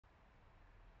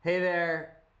Hey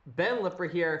there, Ben Lipper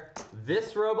here.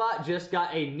 This robot just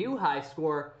got a new high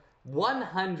score,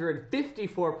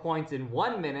 154 points in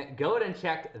 1 minute. Go ahead and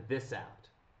check this out.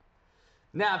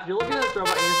 Now, if you're looking at this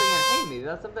robot and you're thinking, hey, maybe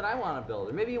that's something I want to build,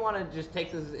 or maybe you want to just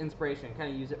take this as inspiration and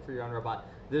kind of use it for your own robot,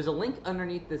 there's a link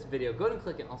underneath this video. Go ahead and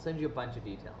click it, and I'll send you a bunch of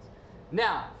details.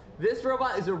 Now, this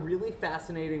robot is a really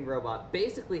fascinating robot.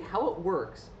 Basically, how it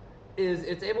works is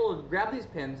it's able to grab these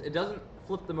pins. It doesn't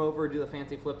flip them over or do the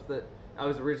fancy flips that I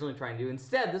was originally trying to do.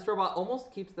 Instead, this robot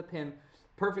almost keeps the pin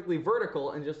perfectly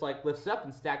vertical and just like lifts it up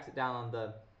and stacks it down on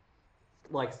the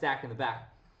stack in the back.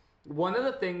 One of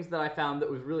the things that I found that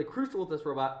was really crucial with this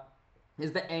robot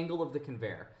is the angle of the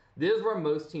conveyor. This is where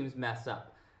most teams mess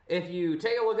up. If you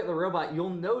take a look at the robot, you'll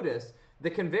notice the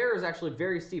conveyor is actually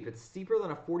very steep. It's steeper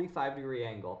than a 45-degree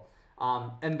angle.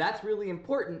 And that's really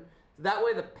important. That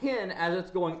way the pin, as it's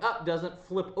going up, doesn't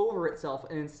flip over itself,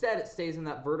 and instead it stays in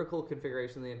that vertical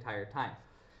configuration the entire time.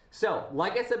 So,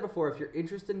 like I said before, if you're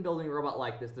interested in building a robot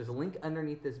like this, there's a link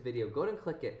underneath this video. Go ahead and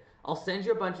click it. I'll send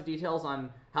you a bunch of details on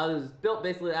how this is built.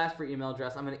 Basically, ask for your email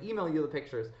address. I'm going to email you the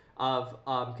pictures of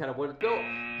kind of what it's built.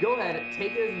 Go ahead,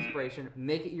 take it as inspiration,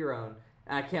 make it your own,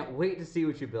 and I can't wait to see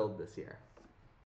what you build this year.